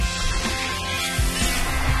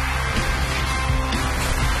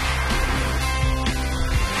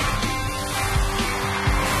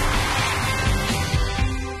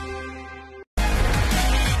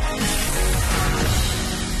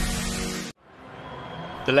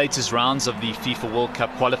The latest rounds of the FIFA World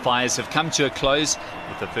Cup qualifiers have come to a close,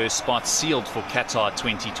 with the first spot sealed for Qatar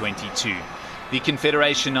 2022. The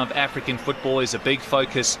Confederation of African Football is a big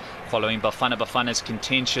focus following Bafana Bafana's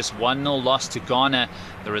contentious 1-0 loss to Ghana,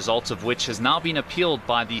 the result of which has now been appealed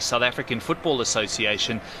by the South African Football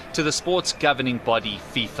Association to the sport's governing body,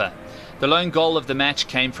 FIFA. The lone goal of the match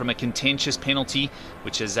came from a contentious penalty,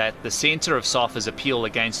 which is at the centre of SAFA's appeal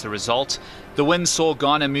against the result. The win saw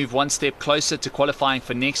Ghana move one step closer to qualifying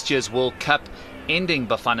for next year's World Cup, ending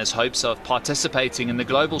Bafana's hopes of participating in the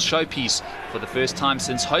global showpiece for the first time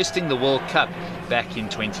since hosting the World Cup back in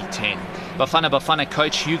 2010. Bafana Bafana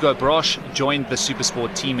coach Hugo Brosh joined the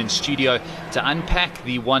SuperSport team in studio to unpack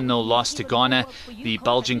the 1-0 loss to Ghana. The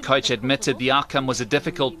Belgian coach admitted the outcome was a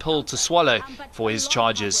difficult pill to swallow for his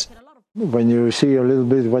charges. When you see a little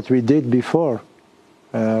bit what we did before,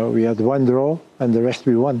 we had one draw and the rest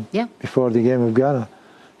we won before the game of Ghana.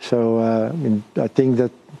 So I think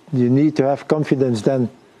that you need to have confidence then,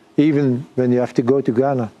 even when you have to go to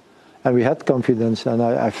Ghana. And we had confidence, and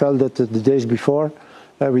I felt that the days before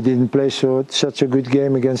we didn't play such a good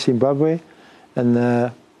game against Zimbabwe, and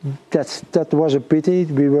that was a pity.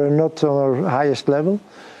 We were not on our highest level.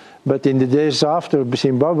 But in the days after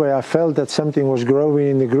Zimbabwe, I felt that something was growing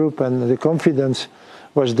in the group, and the confidence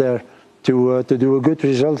was there to do a good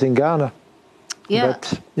result in Ghana. Yeah.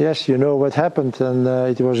 But yes, you know what happened, and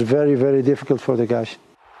it was very, very difficult for the guys.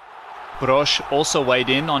 Brosh also weighed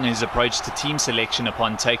in on his approach to team selection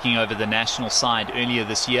upon taking over the national side earlier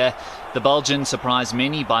this year. The Belgian surprised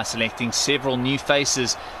many by selecting several new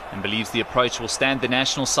faces and believes the approach will stand the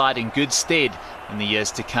national side in good stead in the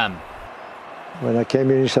years to come. When I came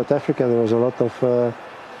here in South Africa, there was a lot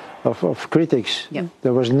of critics. Yeah.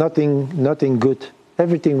 There was nothing good.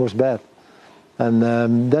 Everything was bad.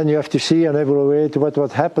 And then you have to see and evaluate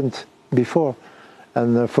what happened before.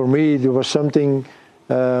 And for me, there was something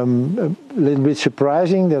a little bit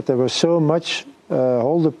surprising that there was so much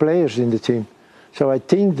older players in the team. So I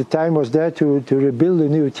think the time was there to rebuild a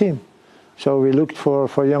new team. So we looked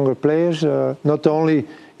for younger players, not only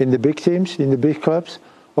in the big teams, in the big clubs,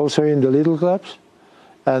 also in the little clubs.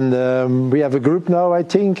 And we have a group now, I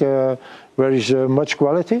think, where is much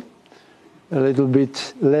quality, a little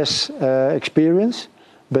bit less experience,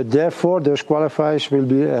 but therefore those qualifiers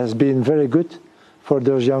has been very good for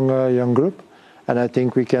those young group. And I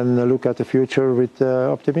think we can look at the future with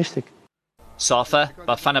optimistic. SAFA,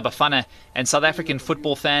 Bafana Bafana and South African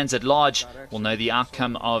football fans at large will know the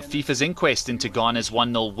outcome of FIFA's inquest into Ghana's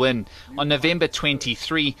 1-0 win on November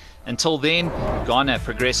 23. Until then, Ghana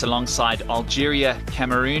progress alongside Algeria,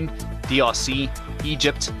 Cameroon, DRC,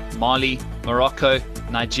 Egypt, Mali, Morocco,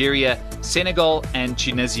 Nigeria, Senegal and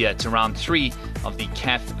Tunisia to round 3 of the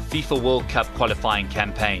CAF FIFA World Cup qualifying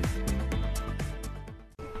campaign.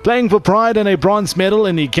 Playing for pride and a bronze medal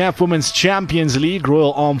in the CAF Women's Champions League,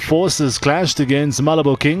 Royal Armed Forces clashed against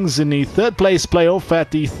Malabo Kings in the third-place playoff at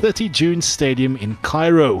the 30 June Stadium in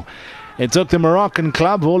Cairo. It took the Moroccan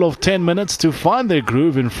club all of 10 minutes to find their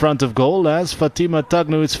groove in front of goal as Fatima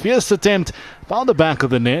Tagno's fierce attempt found the back of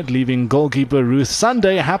the net, leaving goalkeeper Ruth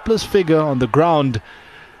Sunday a hapless figure on the ground.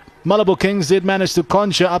 Malabo Kings did manage to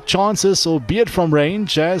conjure up chances, albeit from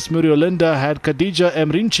range, as Muriolinda had Khadija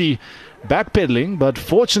Emrinchi backpedaling, but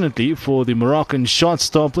fortunately for the Moroccan shot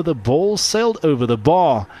stopper, the ball sailed over the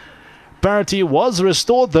bar. Parity was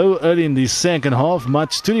restored though early in the second half,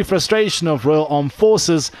 much to the frustration of Royal Armed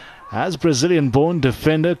Forces, as Brazilian-born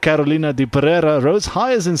defender Carolina de Pereira rose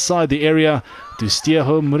highest inside the area to steer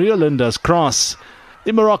home Muriolinda's cross.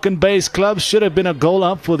 The Moroccan-based club should have been a goal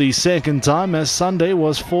up for the second time, as Sunday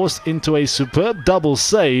was forced into a superb double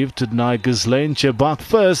save to deny Ghislaine Chebak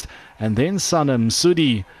first and then Sanam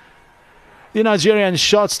Sudi. The Nigerian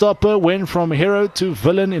shot-stopper went from hero to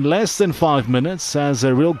villain in less than 5 minutes, as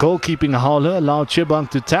a real goalkeeping howler allowed Chebak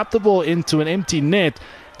to tap the ball into an empty net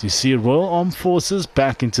to see Royal Armed Forces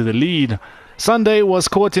back into the lead. Sunday was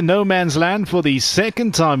caught in no man's land for the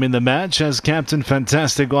second time in the match, as Captain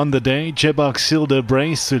Fantastic on the day, Chebak sealed her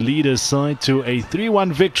brace to lead her side to a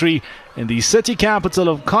 3-1 victory in the city capital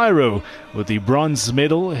of Cairo, with the bronze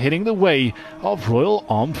medal heading the way of Royal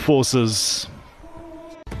Armed Forces.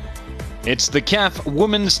 It's the CAF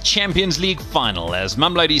Women's Champions League final as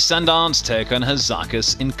Mamelodi Sundowns take on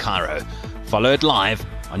Hazakis in Cairo. Follow it live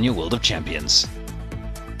on your World of Champions.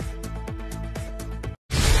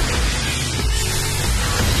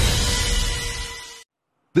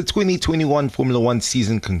 The 2021 Formula One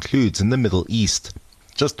season concludes in the Middle East.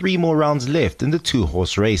 Just 3 more rounds left in the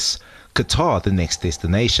 2-horse race. Qatar the next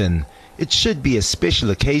destination. It should be a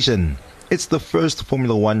special occasion. It's the first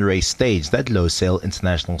Formula One race staged at Losail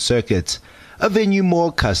International Circuit, a venue more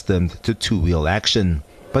accustomed to two-wheel action.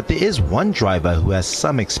 but there is one driver who has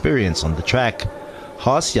some experience on the track.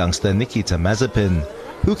 Haas youngster Nikita Mazepin,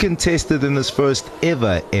 who contested in his first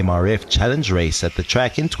ever MRF challenge race at the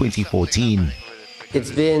track in 2014.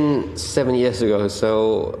 It's been 7 years ago,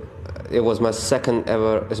 so it was my second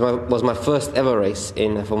ever. Was my first ever race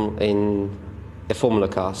in a Formula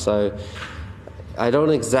car. So I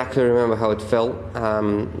don't exactly remember how it felt.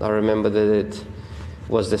 I remember that it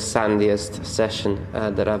was the sandiest session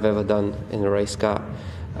that I've ever done in a race car,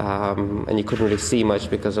 and you couldn't really see much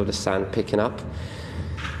because of the sand picking up.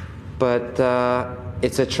 But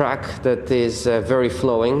it's a track that is very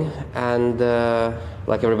flowing, and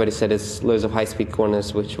like everybody said, it's loads of high-speed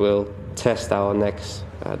corners which will test our necks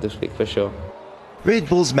this week for sure. Red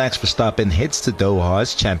Bull's Max Verstappen heads to Doha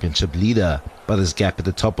as championship leader, but his gap at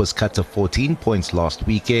the top was cut to 14 points last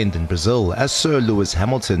weekend in Brazil as Sir Lewis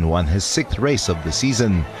Hamilton won his 6th race of the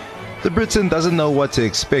season. The Briton doesn't know what to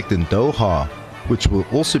expect in Doha, which will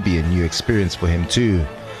also be a new experience for him too.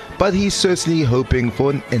 But he's certainly hoping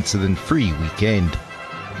for an incident-free weekend.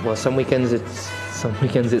 Well, some weekends it's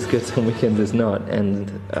good, some weekends it's not,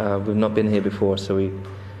 and we've not been here before, so we,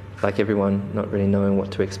 like everyone, not really knowing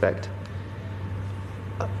what to expect.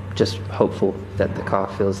 Just hopeful that the car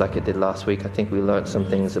feels like it did last week. I think we learned some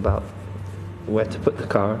things about where to put the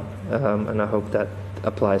car, and I hope that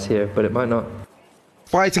applies here, but it might not.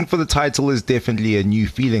 Fighting for the title is definitely a new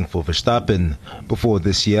feeling for Verstappen. Before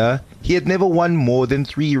this year, he had never won more than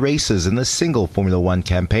 3 races in a single Formula 1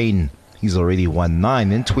 campaign. He's already won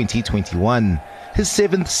 9 in 2021, his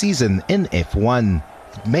 7th season in F1.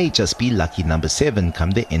 It may just be lucky number 7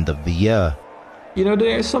 come the end of the year. You know,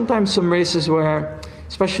 there are sometimes some races where,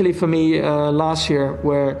 especially for me last year,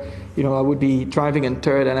 where I would be driving in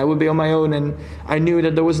third and I would be on my own, and I knew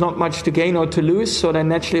that there was not much to gain or to lose, so then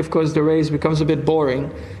naturally, of course, the race becomes a bit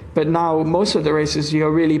boring. But now, most of the races,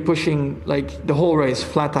 you're really pushing like the whole race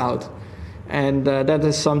flat out, and that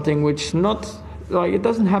is something which it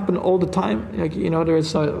doesn't happen all the time. There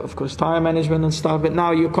is of course tire management and stuff, but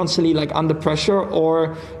now you're constantly like under pressure,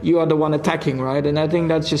 or you are the one attacking, right? And I think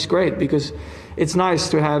that's just great, because it's nice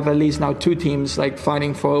to have at least now 2 teams like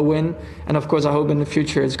fighting for a win. And of course, I hope in the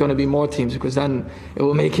future it's going to be more teams, because then it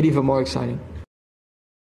will make it even more exciting.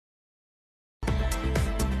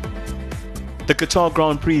 The Qatar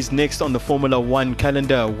Grand Prix is next on the Formula 1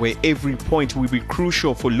 calendar, where every point will be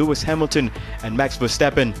crucial for Lewis Hamilton and Max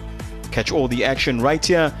Verstappen. Catch all the action right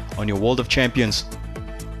here on your World of Champions.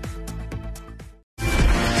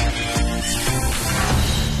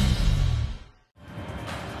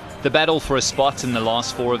 The battle for a spot in the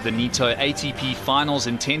last 4 of the NITO ATP finals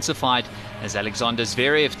intensified as Alexander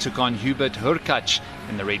Zverev took on Hubert Hurkacz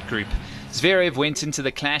in the red group. Zverev went into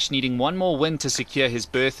the clash needing one more win to secure his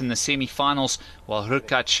berth in the semi-finals, while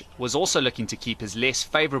Hurkacz was also looking to keep his less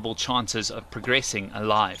favourable chances of progressing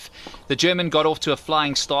alive. The German got off to a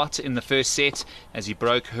flying start in the first set as he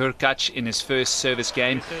broke Hurkacz in his first service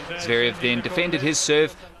game. Zverev then defended his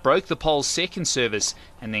serve, broke the Pole's second service,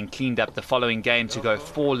 and then cleaned up the following game to go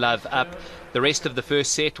 4-love up. The rest of the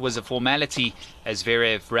first set was a formality as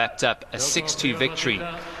Zverev wrapped up a 6-2 victory.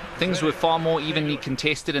 Things were far more evenly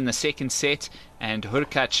contested in the second set, and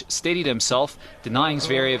Hurkacz steadied himself, denying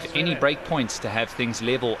Zverev any break points to have things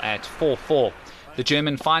level at 4-4. The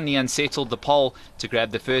German finally unsettled the Pole to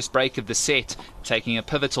grab the first break of the set, taking a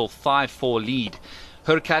pivotal 5-4 lead.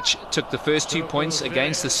 Hurkacz took the first 2 points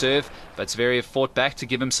against the serve, but Zverev fought back to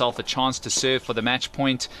give himself a chance to serve for the match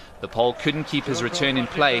point. The Pole couldn't keep his return in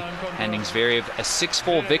play, handing Zverev a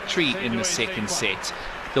 6-4 victory in the second set.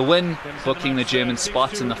 The win booking the German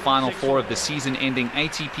spot in the final 4 of the season-ending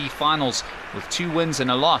ATP finals, with 2 wins and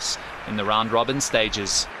a loss in the round-robin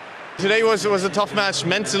stages. Today was a tough match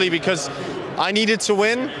mentally because I needed to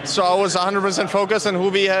win, so I was 100% focused, and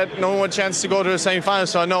Hubi had no more chance to go to the semi-final,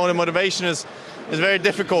 so I know the motivation is very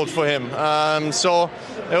difficult for him. So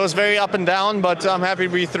it was very up and down, but I'm happy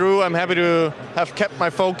to be through. I'm happy to have kept my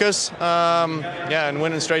focus and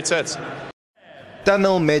win in straight sets.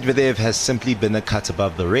 Daniil Medvedev has simply been a cut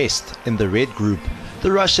above the rest. In the red group,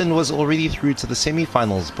 the Russian was already through to the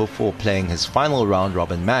semi-finals before playing his final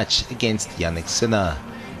round-robin match against Jannik Sinner,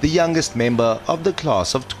 the youngest member of the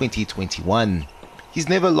class of 2021. He's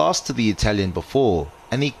never lost to the Italian before,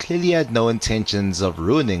 and he clearly had no intentions of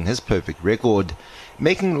ruining his perfect record,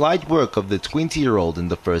 making light work of the 20-year-old in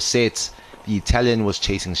the first set. The Italian was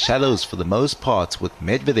chasing shadows for the most part, with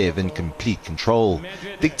Medvedev in complete control,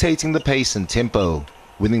 dictating the pace and tempo,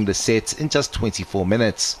 winning the set in just 24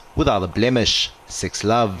 minutes, without a blemish,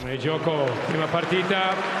 6-love.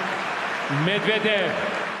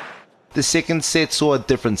 The second set saw a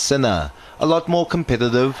different Sinner, a lot more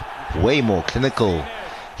competitive, way more clinical.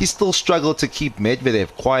 he still struggled to keep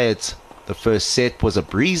Medvedev quiet. The first set was a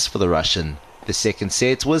breeze for the Russian. The second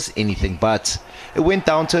set was anything but. It went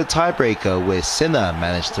down to a tiebreaker where Sinner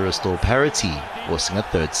managed to restore parity, forcing a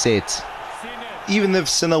third set. Even if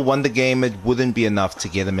Sinner won the game, it wouldn't be enough to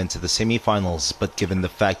get him into the semi-finals, but given the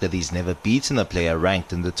fact that he's never beaten a player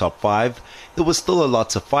ranked in the top 5, there was still a lot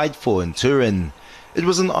to fight for in Turin. It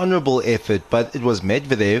was an honourable effort, but it was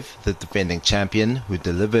Medvedev, the defending champion, who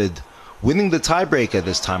delivered, winning the tiebreaker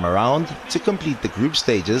this time around to complete the group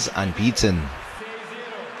stages unbeaten.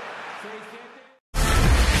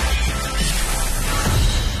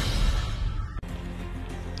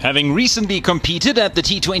 Having recently competed at the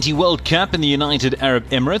T20 World Cup in the United Arab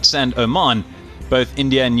Emirates and Oman, both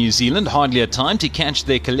India and New Zealand hardly had time to catch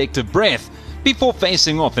their collective breath before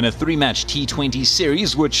facing off in a 3-match T20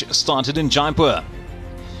 series which started in Jaipur.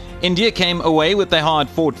 India came away with a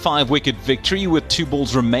hard-fought 5-wicket victory with 2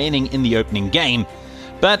 balls remaining in the opening game,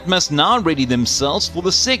 but must now ready themselves for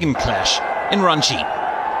the second clash in Ranchi.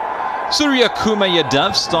 Surya Kumar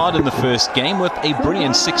Yadav starred in the first game with a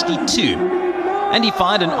brilliant 62. And he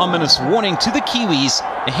fired an ominous warning to the Kiwis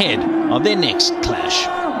ahead of their next clash.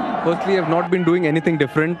 Firstly, I've not been doing anything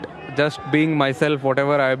different, just being myself,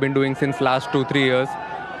 whatever I've been doing since last 2-3 years.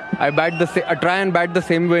 I try and bat the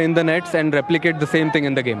same way in the nets and replicate the same thing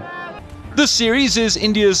in the game. This series is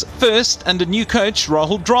India's first under new coach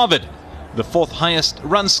Rahul Dravid, the 4th highest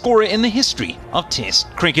run scorer in the history of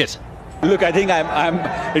Test cricket. Look, I think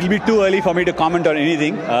it'll be too early for me to comment on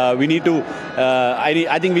anything. We need to.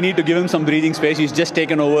 I think we need to give him some breathing space. He's just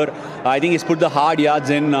taken over. I think he's put the hard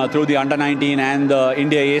yards in through the under-19 and the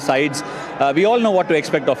India A sides. We all know what to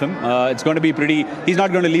expect of him. It's going to be pretty. He's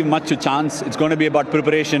not going to leave much to chance. It's going to be about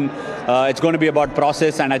preparation. It's going to be about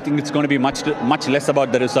process, and I think it's going to be much less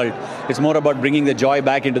about the result. It's more about bringing the joy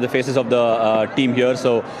back into the faces of the team here.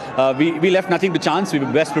 So we left nothing to chance. We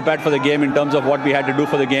were best prepared for the game in terms of what we had to do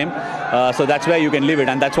for the game. So that's where you can leave it,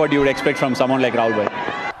 and that's what you would expect from someone like Rahul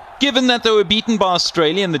Bhai. Given that they were beaten by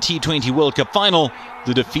Australia in the T20 World Cup final,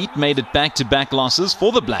 the defeat made it back-to-back losses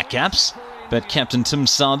for the Black Caps. But Captain Tim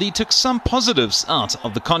Southee took some positives out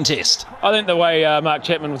of the contest. I think the way Mark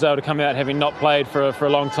Chapman was able to come out having not played for a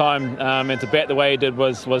long time and to bat the way he did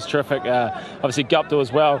was terrific. Obviously Gupta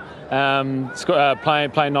as well,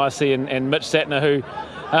 playing nicely, and Mitch Satner, who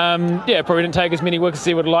probably didn't take as many wickets as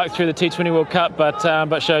he would have liked through the T20 World Cup,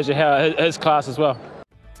 but shows you how his class as well.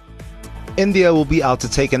 India will be out to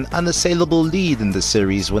take an unassailable lead in the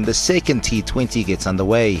series when the second T20 gets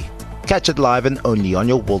underway. Catch it live and only on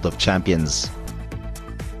your World of Champions.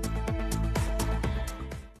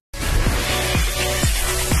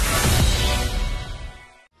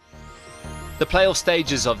 The playoff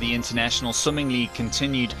stages of the International Swimming League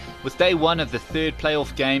continued with day 1 of the 3rd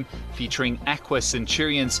playoff game featuring Aqua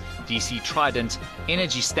Centurions, DC Trident,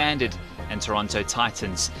 Energy Standard and Toronto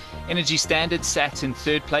Titans. Energy Standard sat in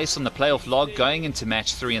 3rd place on the playoff log going into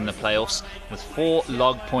match 3 in the playoffs with 4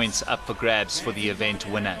 log points up for grabs for the event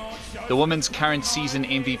winner. The women's current season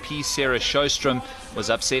MVP Sarah Sjostrom was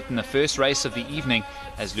upset in the first race of the evening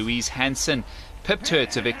as Louise Hansen pipped her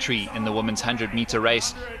to victory in the women's 100-meter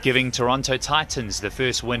race, giving Toronto Titans the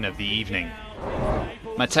first win of the evening.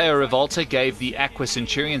 Matteo Rivolta gave the Aqua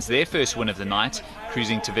Centurions their first win of the night,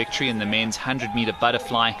 cruising to victory in the men's 100-meter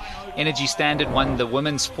butterfly. Energy Standard won the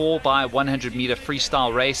women's 4x100-meter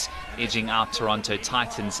freestyle race, edging out Toronto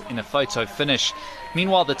Titans in a photo finish.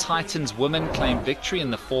 Meanwhile, the Titans women claimed victory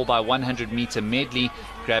in the 4x100-meter medley,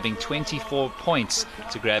 grabbing 24 points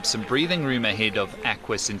to grab some breathing room ahead of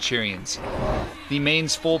Aqua Centurions. The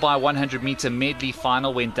men's 4x100-meter medley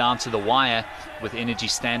final went down to the wire, with Energy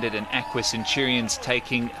Standard and Aqua Centurions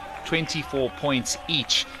taking 24 points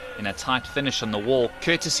each in a tight finish on the wall,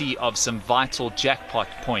 courtesy of some vital jackpot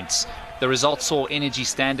points. The result saw Energy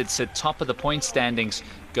Standard sit top of the point standings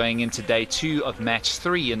going into day 2 of match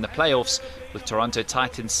 3 in the playoffs, with Toronto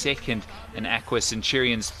Titans 2nd and Aqua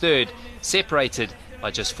Centurions 3rd, separated by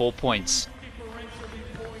just 4 points.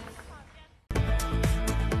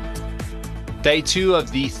 Day 2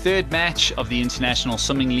 of the 3rd match of the International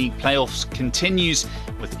Swimming League playoffs continues,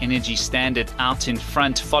 with Energy Standard out in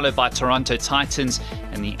front, followed by Toronto Titans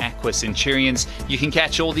and the Aqua Centurions. You can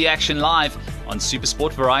catch all the action live on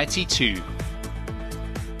SuperSport Variety 2.